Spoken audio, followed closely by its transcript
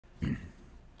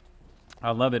I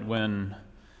love it when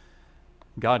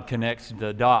God connects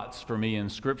the dots for me in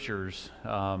scriptures,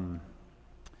 and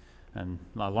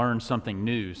I learn something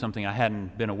new, something I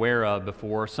hadn't been aware of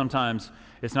before. Sometimes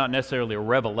it's not necessarily a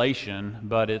revelation,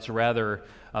 but it's rather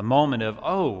a moment of,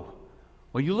 oh,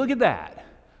 well, you look at that.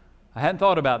 I hadn't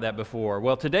thought about that before.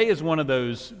 Well, today is one of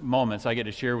those moments I get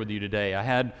to share with you today. I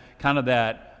had kind of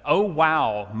that, oh,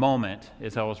 wow moment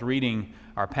as I was reading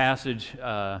our passage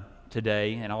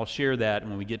today, and I'll share that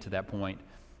when we get to that point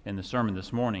in the sermon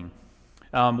this morning.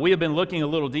 We have been looking a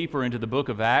little deeper into the book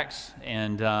of Acts,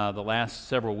 and the last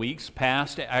several weeks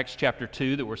past Acts chapter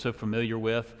 2 that we're so familiar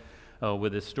with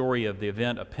the story of the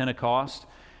event of Pentecost.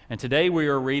 And today we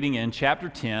are reading in chapter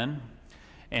 10,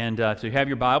 and if you have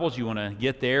your Bibles, you want to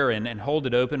get there and hold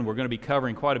it open. We're going to be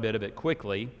covering quite a bit of it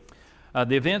quickly.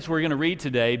 The events we're going to read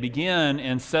today begin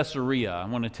in Caesarea. I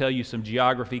want to tell you some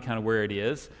geography, kind of where it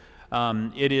is.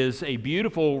 It is a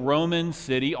beautiful Roman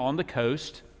city on the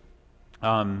coast.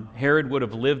 Herod would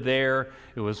have lived there.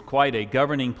 It was quite a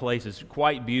governing place. It's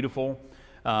quite beautiful.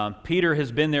 Peter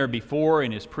has been there before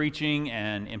in his preaching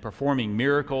and in performing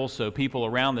miracles, so people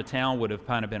around the town would have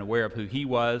kind of been aware of who he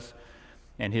was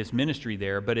and his ministry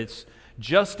there. But it's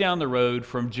just down the road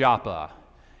from Joppa.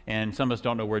 And some of us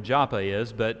don't know where Joppa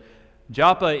is, but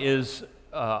Joppa is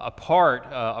a part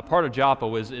of Joppa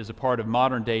is a part of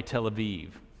modern-day Tel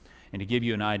Aviv. And to give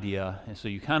you an idea, and so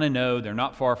you kind of know they're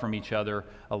not far from each other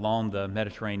along the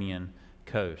Mediterranean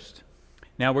coast.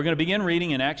 Now we're going to begin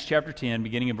reading in Acts chapter 10,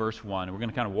 beginning in verse 1. And we're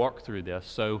going to kind of walk through this.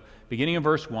 So beginning in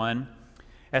verse 1,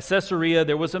 at Caesarea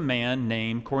there was a man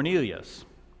named Cornelius,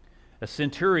 a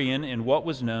centurion in what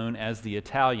was known as the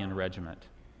Italian regiment.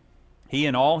 He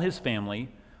and all his family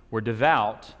were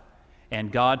devout and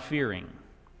God-fearing.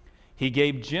 He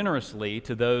gave generously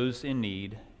to those in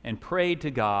need and prayed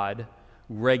to God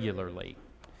regularly.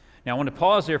 Now I want to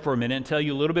pause there for a minute and tell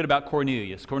you a little bit about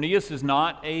Cornelius. Cornelius is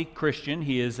not a Christian.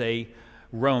 He is a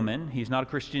Roman. He's not a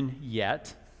Christian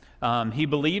yet. He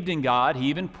believed in God. He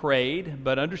even prayed,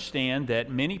 but understand that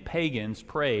many pagans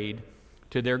prayed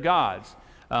to their gods.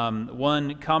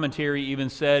 One commentary even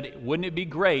said, wouldn't it be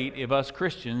great if us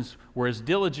Christians were as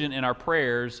diligent in our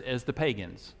prayers as the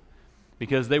pagans?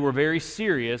 Because they were very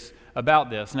serious about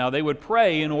this. Now, they would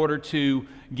pray in order to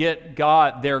get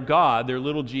God, their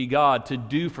little g God, to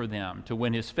do for them, to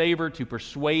win his favor, to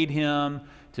persuade him,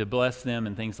 to bless them,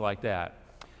 and things like that.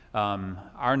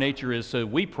 Our nature is so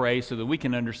we pray so that we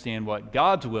can understand what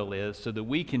God's will is, so that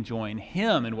we can join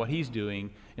him in what he's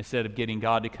doing instead of getting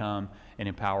God to come and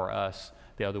empower us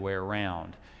the other way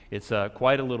around. It's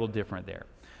quite a little different there.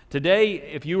 Today,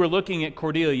 if you were looking at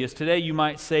Cornelius, today you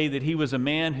might say that he was a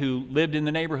man who lived in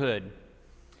the neighborhood.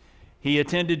 He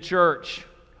attended church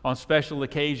on special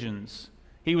occasions.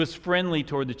 He was friendly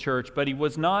toward the church, but he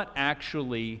was not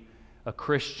actually a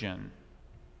Christian.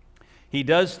 He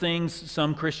does things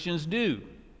some Christians do,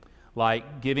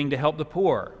 like giving to help the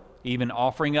poor, even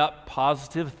offering up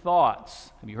positive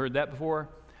thoughts. Have you heard that before?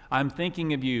 I'm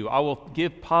thinking of you. I will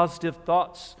give positive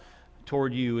thoughts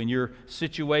toward you in your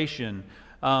situation.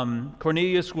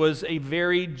 Cornelius was a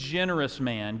very generous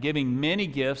man, giving many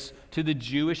gifts to the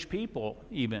Jewish people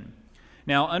even.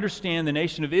 Now, understand the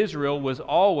nation of Israel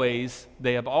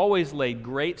they have always laid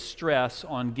great stress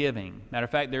on giving. Matter of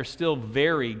fact, they're still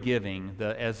very giving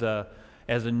as a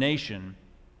nation.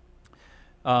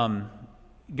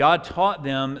 God taught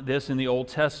them this in the Old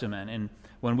Testament, and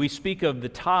when we speak of the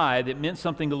tithe, it meant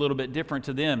something a little bit different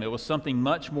to them. It was something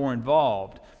much more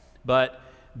involved, but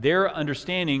their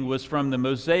understanding was from the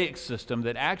Mosaic system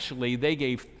that actually they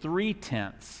gave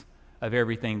 3/10 of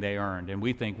everything they earned. And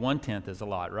we think 1/10 is a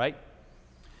lot, right?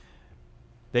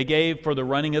 They gave for the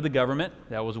running of the government,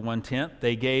 that was 1/10.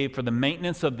 They gave for the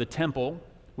maintenance of the temple,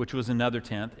 which was another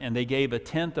 10th. And they gave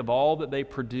 1/10 of all that they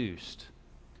produced.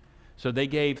 So they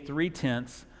gave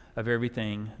 3/10 of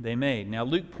everything they made. Now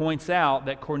Luke points out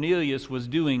that Cornelius was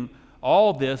doing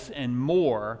all this and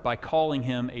more by calling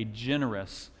him a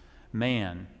generous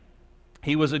man.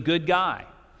 He was a good guy.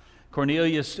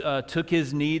 Cornelius took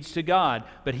his needs to God,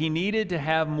 but he needed to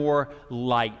have more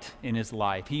light in his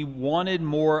life. He wanted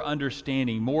more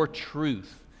understanding, more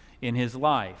truth in his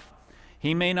life.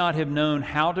 He may not have known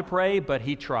how to pray, but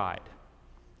he tried.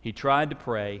 He tried to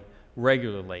pray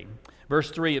regularly. Verse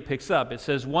 3, it picks up. It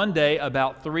says, one day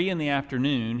about 3 in the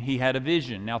afternoon, he had a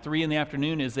vision. Now, 3 in the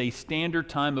afternoon is a standard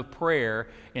time of prayer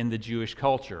in the Jewish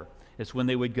culture. It's when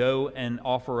they would go and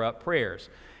offer up prayers.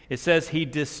 It says, he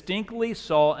distinctly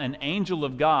saw an angel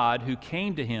of God who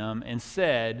came to him and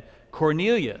said,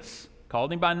 Cornelius,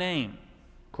 called him by name.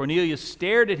 Cornelius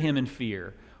stared at him in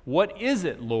fear. What is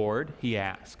it, Lord? He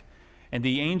asked. And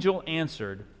the angel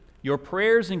answered, Your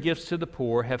prayers and gifts to the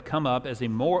poor have come up as a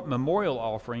memorial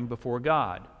offering before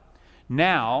God.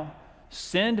 Now,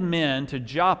 send men to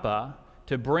Joppa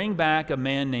to bring back a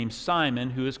man named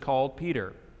Simon who is called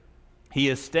Peter. He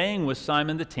is staying with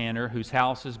Simon the tanner, whose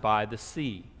house is by the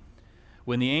sea."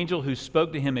 When the angel who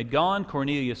spoke to him had gone,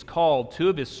 Cornelius called 2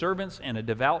 of his servants and a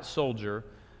devout soldier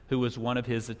who was one of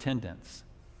his attendants.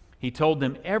 He told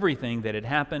them everything that had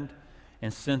happened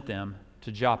and sent them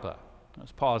to Joppa.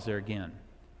 Let's pause there again.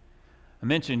 I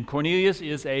mentioned Cornelius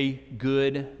is a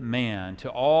good man to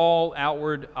all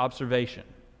outward observation.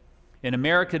 In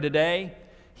America today,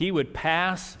 he would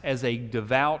pass as a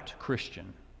devout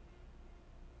Christian,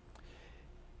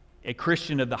 a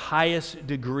Christian of the highest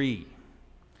degree,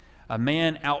 a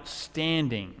man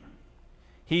outstanding.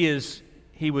 He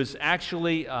was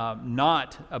actually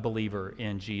not a believer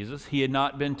in Jesus. He had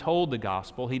not been told the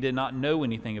gospel. He did not know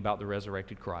anything about the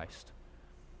resurrected Christ.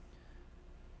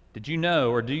 Did you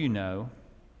know, or do you know,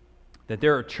 that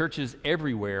there are churches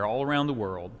everywhere, all around the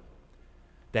world,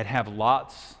 that have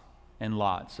lots and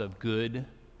lots of good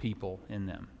people in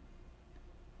them?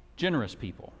 Generous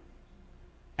people,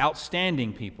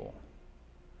 outstanding people,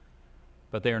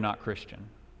 but they are not Christian.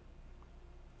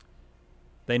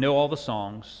 They know all the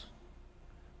songs.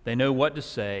 They know what to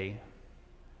say.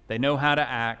 They know how to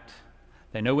act.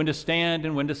 They know when to stand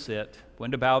and when to sit,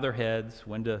 when to bow their heads,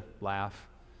 when to laugh.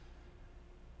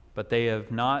 But they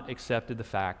have not accepted the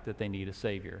fact that they need a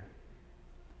Savior.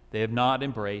 They have not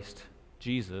embraced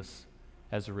Jesus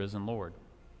as the risen Lord.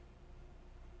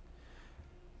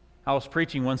 I was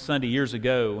preaching one Sunday years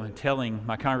ago and telling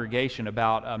my congregation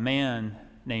about a man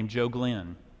named Joe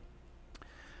Glenn.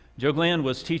 Joe Glenn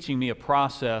was teaching me a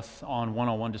process on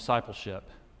one-on-one discipleship.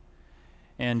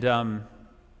 And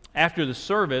after the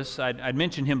service, I'd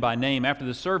mentioned him by name. After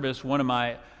the service, one of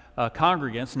my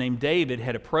congregants named David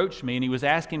had approached me, and he was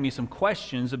asking me some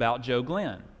questions about Joe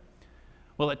Glenn.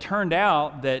 Well, it turned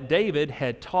out that David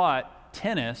had taught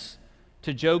tennis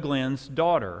to Joe Glenn's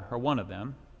daughter, or one of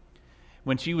them,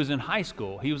 when she was in high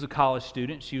school. He was a college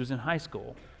student. She was in high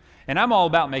school. And I'm all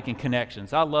about making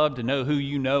connections. I love to know who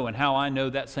you know and how I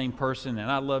know that same person, and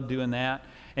I love doing that.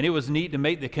 And it was neat to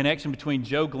make the connection between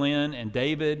Joe Glenn and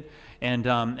David. And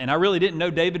I really didn't know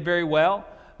David very well,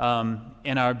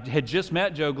 and I had just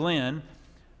met Joe Glenn.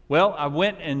 Well, I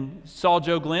went and saw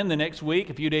Joe Glenn the next week,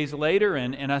 a few days later,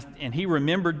 and he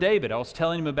remembered David. I was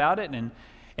telling him about it,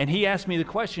 and he asked me the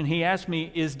question. He asked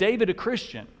me, "Is David a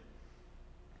Christian?"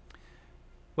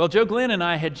 Well, Joe Glenn and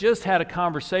I had just had a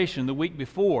conversation the week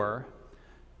before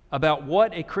about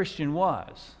what a Christian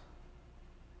was.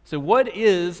 So what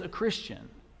is a Christian?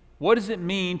 What does it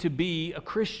mean to be a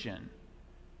Christian?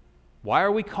 Why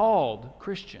are we called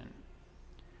Christian?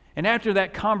 And after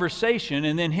that conversation,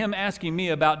 and then him asking me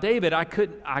about David, I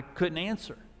couldn't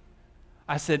answer.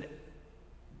 I said,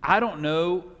 I don't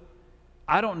know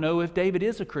if David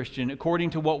is a Christian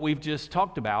according to what we've just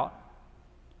talked about.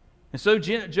 And so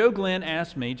Joe Glenn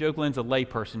asked me. Joe Glenn's a lay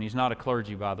person. He's not a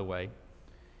clergy, by the way.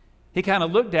 He kind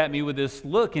of looked at me with this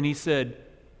look, and he said,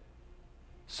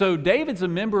 "So David's a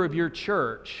member of your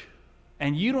church,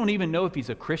 and you don't even know if he's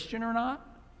a Christian or not?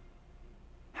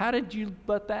 How did you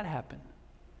let that happen?"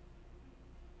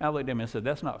 I looked at him and said,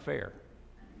 "That's not fair."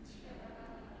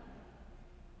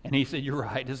 And he said, "You're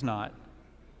right, it's not."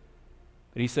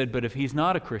 But he said, "But if he's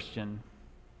not a Christian,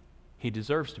 he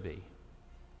deserves to be.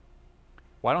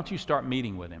 Why don't you start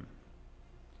meeting with him?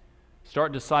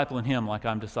 Start discipling him like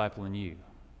I'm discipling you."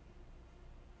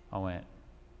 I went,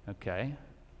 "Okay."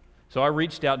 So I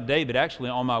reached out to David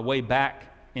actually on my way back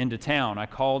into town. I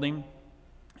called him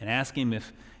and asked him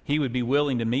if he would be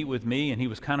willing to meet with me, and he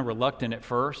was kind of reluctant at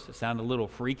first. It sounded a little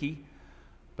freaky,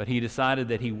 but he decided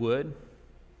that he would.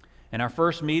 In our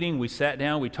first meeting, we sat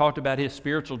down, we talked about his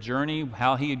spiritual journey,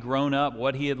 how he had grown up,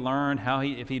 what he had learned,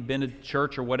 if he'd been to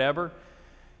church or whatever.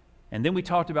 And then we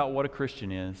talked about what a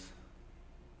Christian is.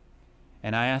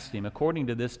 And I asked him, according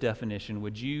to this definition,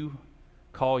 would you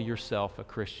call yourself a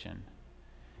Christian?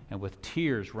 And with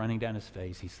tears running down his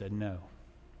face, he said, "No,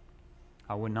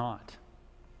 I would not."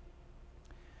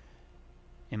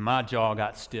 And my jaw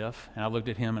got stiff, and I looked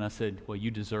at him and I said, "Well,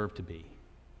 you deserve to be.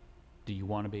 Do you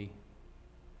want to be?"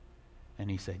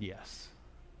 And he said, "Yes."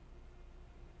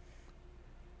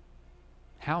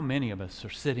 How many of us are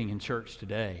sitting in church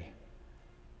today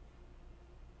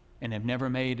and have never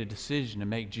made a decision to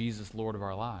make Jesus Lord of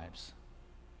our lives?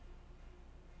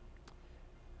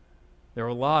 There are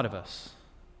a lot of us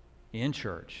in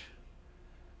church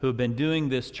who have been doing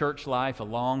this church life a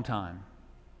long time,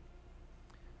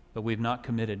 but we've not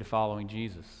committed to following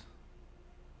Jesus.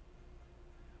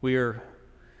 We are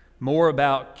more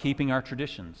about keeping our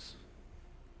traditions,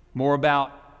 more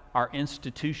about our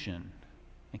institution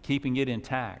and keeping it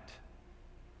intact.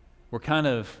 We're kind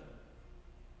of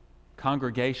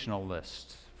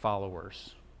congregationalist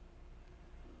followers.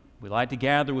 We like to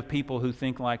gather with people who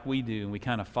think like we do, and we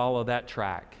kind of follow that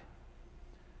track.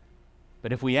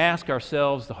 But if we ask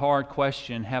ourselves the hard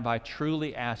question, have I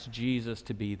truly asked Jesus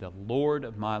to be the Lord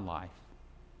of my life?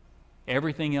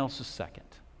 Everything else is second.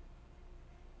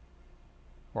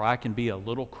 Or I can be a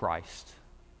little Christ.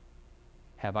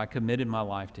 Have I committed my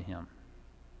life to Him?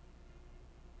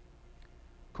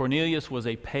 Cornelius was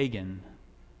a pagan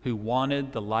who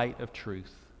wanted the light of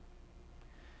truth,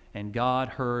 and God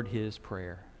heard his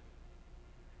prayer.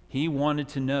 He wanted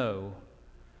to know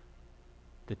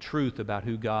the truth about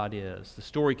who God is. The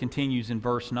story continues in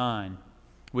verse 9.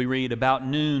 We read, about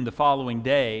noon the following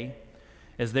day,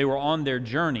 as they were on their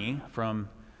journey from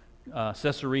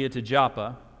Caesarea to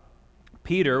Joppa,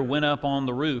 Peter went up on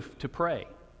the roof to pray.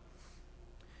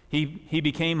 He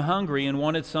became hungry and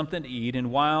wanted something to eat, and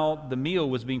while the meal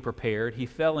was being prepared, he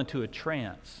fell into a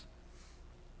trance.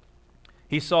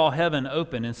 He saw heaven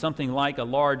open and something like a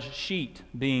large sheet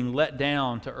being let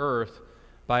down to earth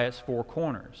by its four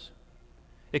corners.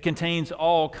 It contains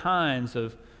all kinds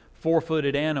of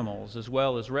four-footed animals as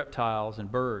well as reptiles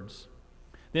and birds.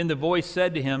 Then the voice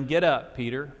said to him, "Get up,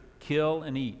 Peter, kill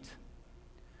and eat."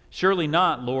 "Surely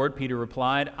not, Lord," Peter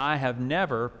replied. "I have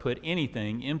never put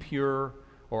anything impure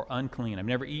or unclean. I've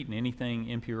never eaten anything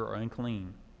impure or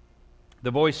unclean."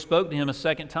 The voice spoke to him a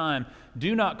second time,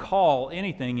 "Do not call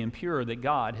anything impure that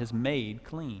God has made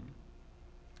clean."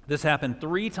 This happened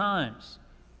 3 times,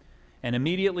 and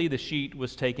immediately the sheet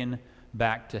was taken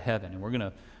back to heaven. And we're going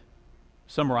to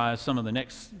summarize some of the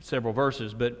next several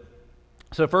verses.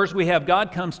 So first we have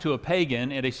God comes to a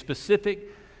pagan at a specific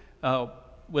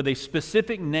with a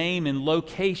specific name and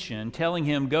location, telling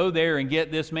him, go there and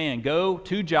get this man. Go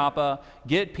to Joppa,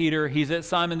 get Peter. He's at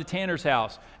Simon the tanner's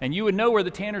house. And you would know where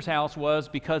the tanner's house was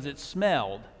because it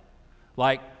smelled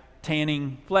like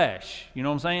tanning flesh. You know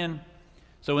what I'm saying?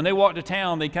 So when they walked to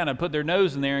town, they kind of put their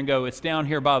nose in there and go, it's down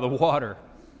here by the water.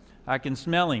 I can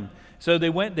smell him. So they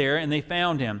went there and they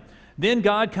found him. Then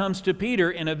God comes to Peter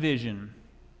in a vision.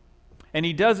 And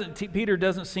Peter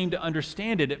doesn't seem to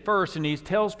understand it at first, and he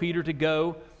tells Peter to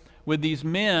go with these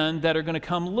men that are going to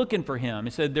come looking for him.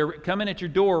 He said, they're coming at your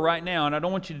door right now, and I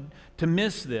don't want you to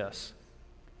miss this.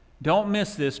 Don't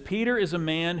miss this. Peter is a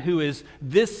man who is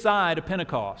this side of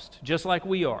Pentecost, just like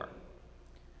we are,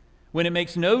 when it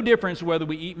makes no difference whether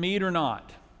we eat meat or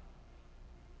not.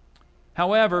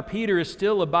 However, Peter is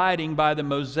still abiding by the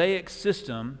Mosaic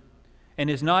system and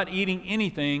is not eating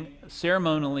anything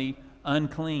ceremonially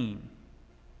unclean.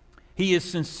 He is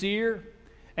sincere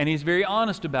and he's very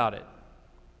honest about it.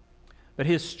 But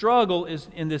his struggle is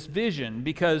in this vision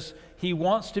because he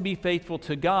wants to be faithful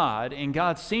to God, and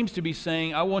God seems to be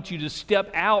saying, I want you to step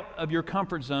out of your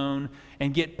comfort zone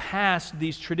and get past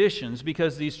these traditions,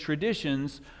 because these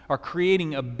traditions are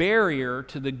creating a barrier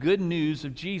to the good news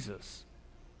of Jesus.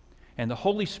 And the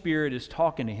Holy Spirit is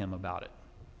talking to him about it.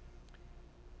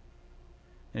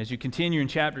 And as you continue in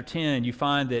chapter 10, you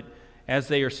find that as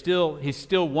he's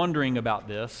still wondering about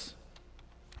this,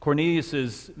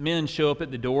 Cornelius' men show up at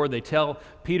the door. They tell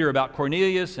Peter about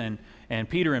Cornelius, and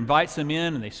Peter invites them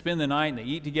in, and they spend the night, and they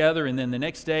eat together, and then the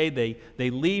next day they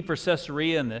leave for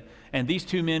Caesarea, and these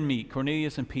two men meet,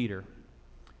 Cornelius and Peter.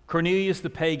 Cornelius the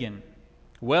pagan,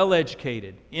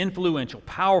 well-educated, influential,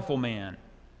 powerful man,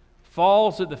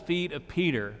 falls at the feet of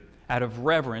Peter out of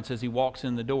reverence as he walks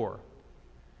in the door.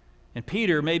 And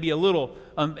Peter may be a little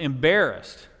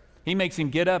embarrassed. He makes him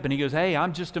get up and he goes, hey,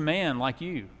 I'm just a man like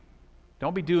you.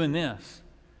 Don't be doing this.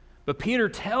 But Peter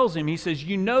tells him, he says,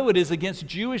 you know it is against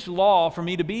Jewish law for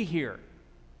me to be here.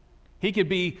 He could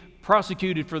be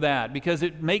prosecuted for that because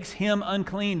it makes him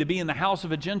unclean to be in the house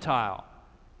of a Gentile.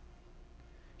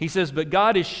 He says, but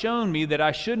God has shown me that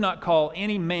I should not call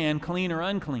any man clean or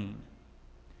unclean.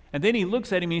 And then he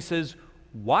looks at him and he says,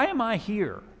 why am I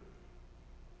here?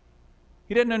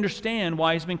 He doesn't understand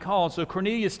why he's been called. So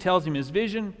Cornelius tells him his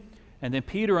vision, and then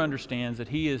Peter understands that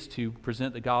he is to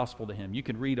present the gospel to him. You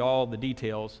can read all the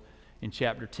details in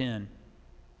chapter 10.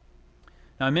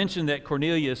 Now, I mentioned that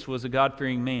Cornelius was a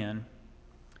God-fearing man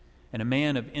and a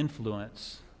man of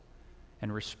influence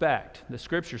and respect. The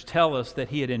scriptures tell us that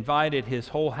he had invited his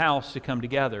whole house to come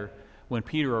together when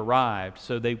Peter arrived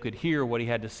so they could hear what he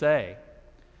had to say.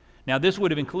 Now, this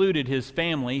would have included his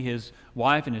family, his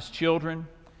wife and his children.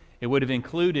 It would have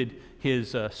included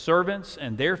his servants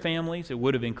and their families. It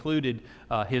would have included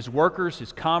his workers,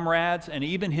 his comrades, and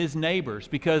even his neighbors,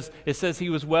 because it says he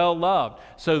was well loved.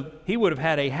 So he would have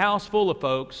had a house full of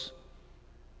folks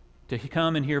to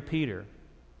come and hear Peter.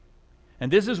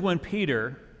 And this is when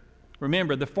Peter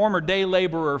Remember, the former day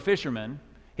laborer or fisherman,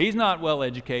 he's not well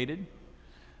educated.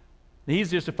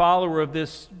 He's just a follower of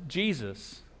this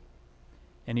Jesus.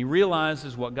 And he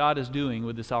realizes what God is doing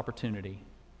with this opportunity.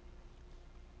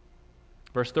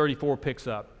 Verse 34 picks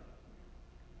up.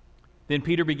 Then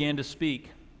Peter began to speak.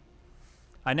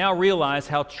 I now realize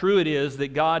how true it is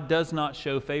that God does not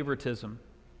show favoritism,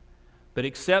 but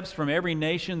accepts from every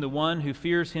nation the one who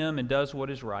fears him and does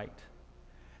what is right.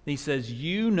 And he says,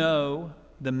 you know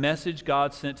the message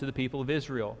God sent to the people of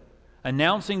Israel,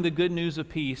 announcing the good news of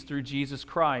peace through Jesus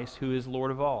Christ, who is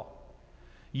Lord of all.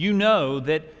 You know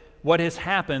that what has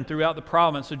happened throughout the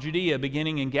province of Judea,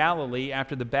 beginning in Galilee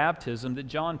after the baptism that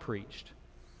John preached.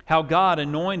 How God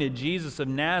anointed Jesus of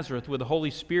Nazareth with the Holy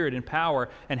Spirit and power,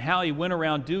 and how he went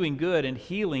around doing good and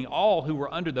healing all who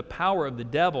were under the power of the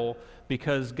devil,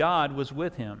 because God was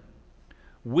with him.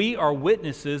 We are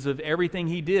witnesses of everything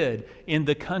he did in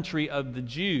the country of the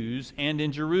Jews and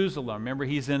in Jerusalem. Remember,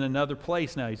 he's in another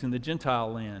place now. He's in the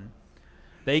Gentile land.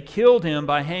 They killed him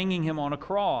by hanging him on a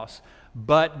cross,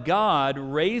 but God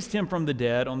raised him from the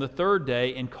dead on the third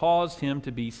day and caused him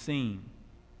to be seen.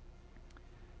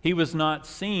 He was not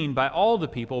seen by all the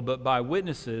people, but by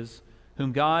witnesses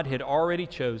whom God had already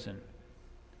chosen,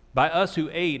 by us who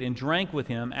ate and drank with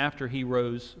him after he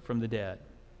rose from the dead.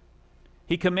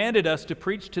 He commanded us to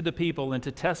preach to the people and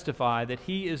to testify that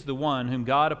he is the one whom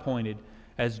God appointed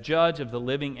as judge of the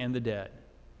living and the dead.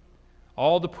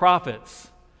 All the prophets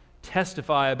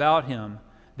testify about him,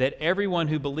 that everyone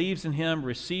who believes in him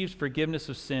receives forgiveness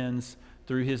of sins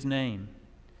through his name.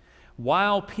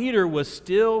 While Peter was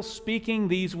still speaking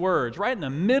these words, right in the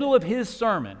middle of his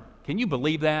sermon, can you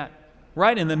believe that?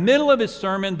 Right in the middle of his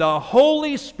sermon, the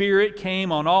Holy Spirit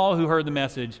came on all who heard the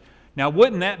message. Now,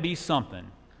 wouldn't that be something?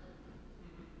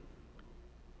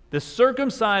 The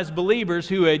circumcised believers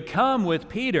who had come with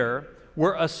Peter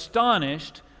were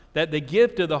astonished that the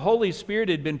gift of the Holy Spirit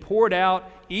had been poured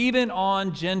out even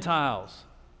on Gentiles.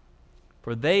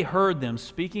 For they heard them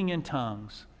speaking in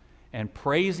tongues and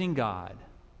praising God.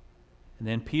 And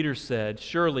then Peter said,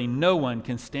 surely no one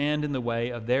can stand in the way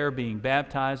of their being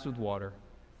baptized with water.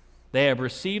 They have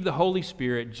received the Holy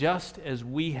Spirit just as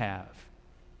we have.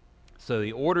 So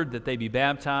he ordered that they be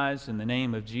baptized in the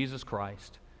name of Jesus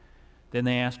Christ. Then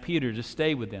they asked Peter to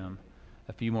stay with them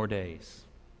a few more days.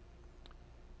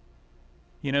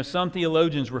 You know, some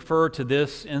theologians refer to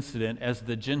this incident as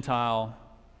the Gentile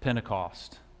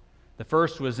Pentecost. The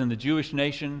first was in the Jewish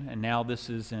nation, and now this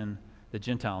is in the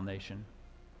Gentile nation.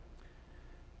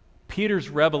 Peter's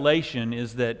revelation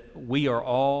is that we are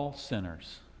all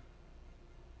sinners.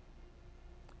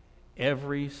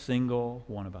 Every single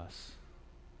one of us.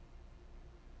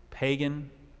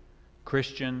 Pagan,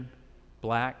 Christian,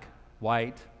 black,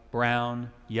 white,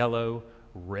 brown, yellow,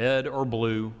 red or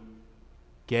blue,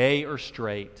 gay or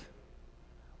straight,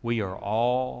 we are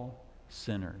all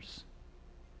sinners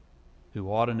who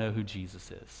ought to know who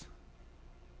Jesus is.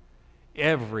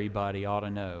 Everybody ought to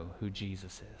know who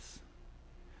Jesus is.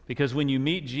 Because when you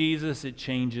meet Jesus, it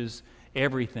changes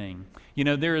everything. You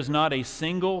know, there is not a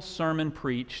single sermon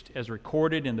preached as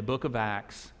recorded in the book of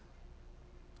Acts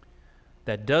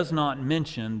that does not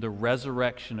mention the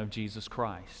resurrection of Jesus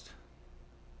Christ.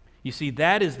 You see,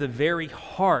 that is the very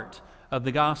heart of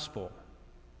the gospel.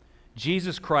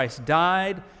 Jesus Christ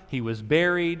died, he was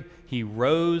buried, he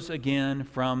rose again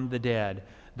from the dead.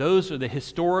 Those are the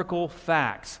historical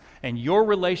facts, and your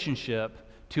relationship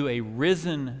to a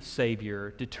risen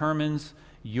Savior determines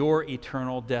your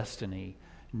eternal destiny,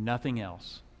 nothing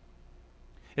else.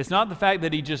 It's not the fact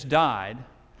that he just died.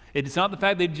 It's not the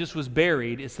fact that he just was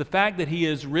buried. It's the fact that he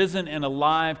is risen and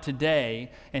alive today,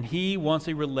 and he wants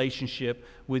a relationship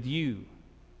with you.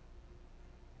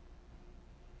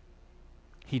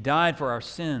 He died for our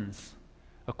sins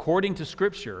according to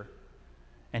Scripture,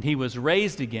 and he was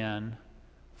raised again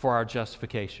for our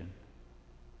justification.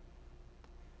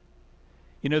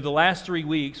 You know, the last 3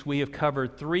 weeks we have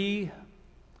covered 3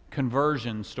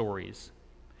 conversion stories,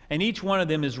 and each one of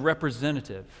them is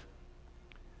representative.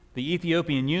 The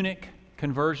Ethiopian eunuch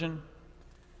conversion,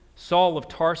 Saul of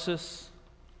Tarsus,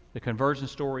 the conversion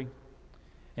story,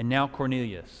 and now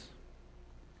Cornelius.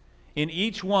 In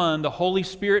each one, the Holy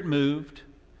Spirit moved,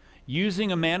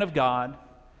 using a man of God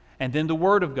and then the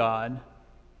Word of God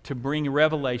to bring a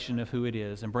revelation of who it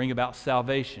is and bring about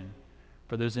salvation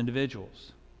for those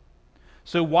individuals.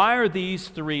 So why are these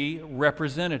 3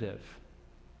 representative?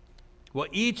 Well,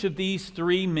 each of these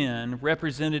 3 men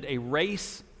represented a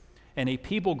race and a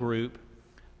people group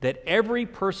that every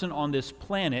person on this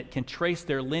planet can trace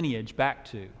their lineage back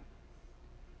to.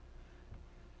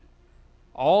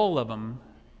 All of them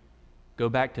go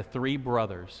back to 3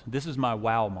 brothers. This is my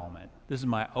wow moment. This is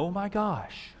my, oh my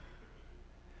gosh.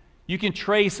 You can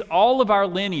trace all of our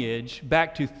lineage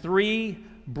back to 3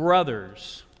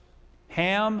 brothers,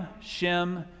 Ham,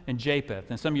 Shem, and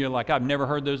Japheth. And some of you are like, I've never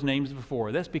heard those names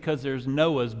before. That's because there's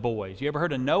Noah's boys. You ever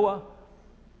heard of Noah?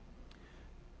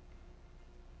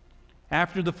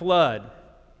 After the flood,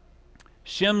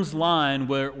 Shem's line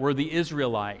were the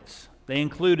Israelites. They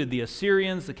included the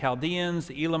Assyrians, the Chaldeans,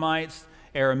 the Elamites,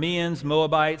 Arameans,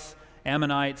 Moabites,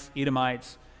 Ammonites,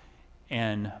 Edomites,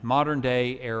 and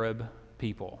modern-day Arab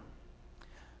people.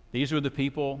 These were the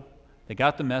people that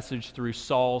got the message through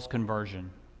Saul's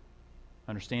conversion.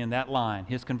 Understand that line,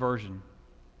 his conversion.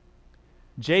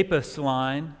 Japheth's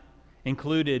line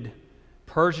included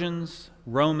Persians,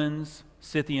 Romans,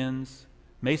 Scythians,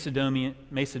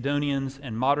 Macedonians,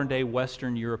 and modern-day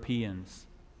Western Europeans.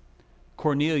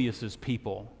 Cornelius's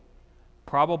people.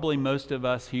 Probably most of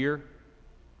us here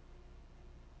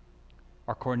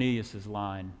are Cornelius's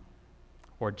line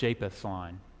or Japheth's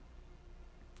line.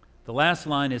 The last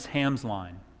line is Ham's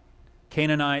line.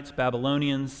 Canaanites,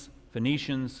 Babylonians,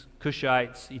 Phoenicians,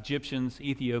 Cushites, Egyptians,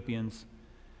 Ethiopians,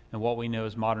 and what we know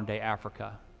as modern-day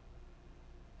Africa.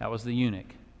 That was the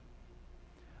eunuch.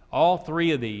 All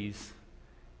 3 of these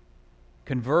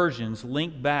conversions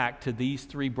link back to these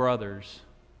 3 brothers.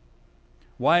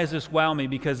 Why does this wow me?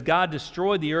 Because God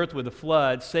destroyed the earth with a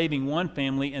flood, saving one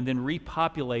family, and then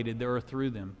repopulated the earth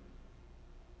through them.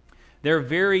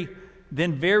 Very,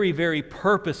 very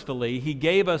purposefully, He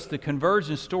gave us the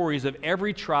conversion stories of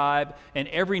every tribe and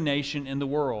every nation in the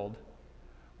world,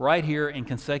 right here in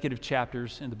consecutive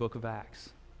chapters in the book of Acts.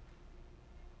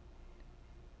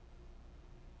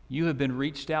 You have been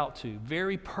reached out to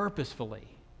very purposefully.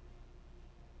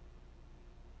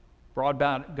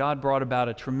 God brought about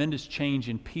a tremendous change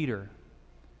in Peter,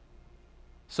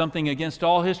 something against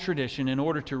all his tradition in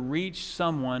order to reach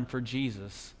someone for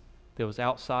Jesus that was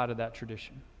outside of that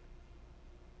tradition.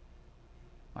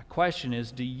 My question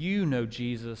is, do you know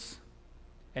Jesus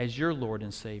as your Lord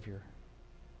and Savior?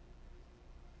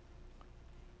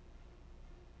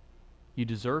 You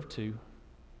deserve to.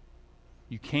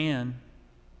 You can.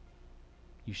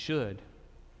 You should.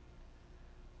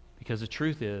 Because the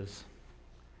truth is,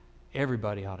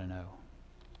 everybody ought to know.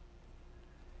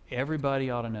 Everybody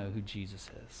ought to know who Jesus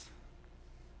is.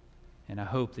 And I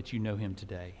hope that you know Him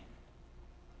today.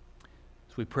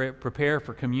 As we prepare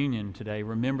for communion today,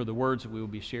 remember the words that we will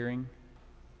be sharing.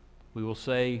 We will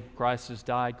say, Christ has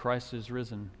died, Christ has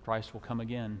risen, Christ will come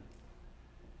again.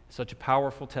 Such a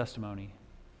powerful testimony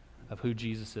of who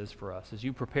Jesus is for us. As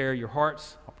you prepare your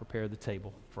hearts, I'll prepare the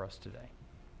table for us today.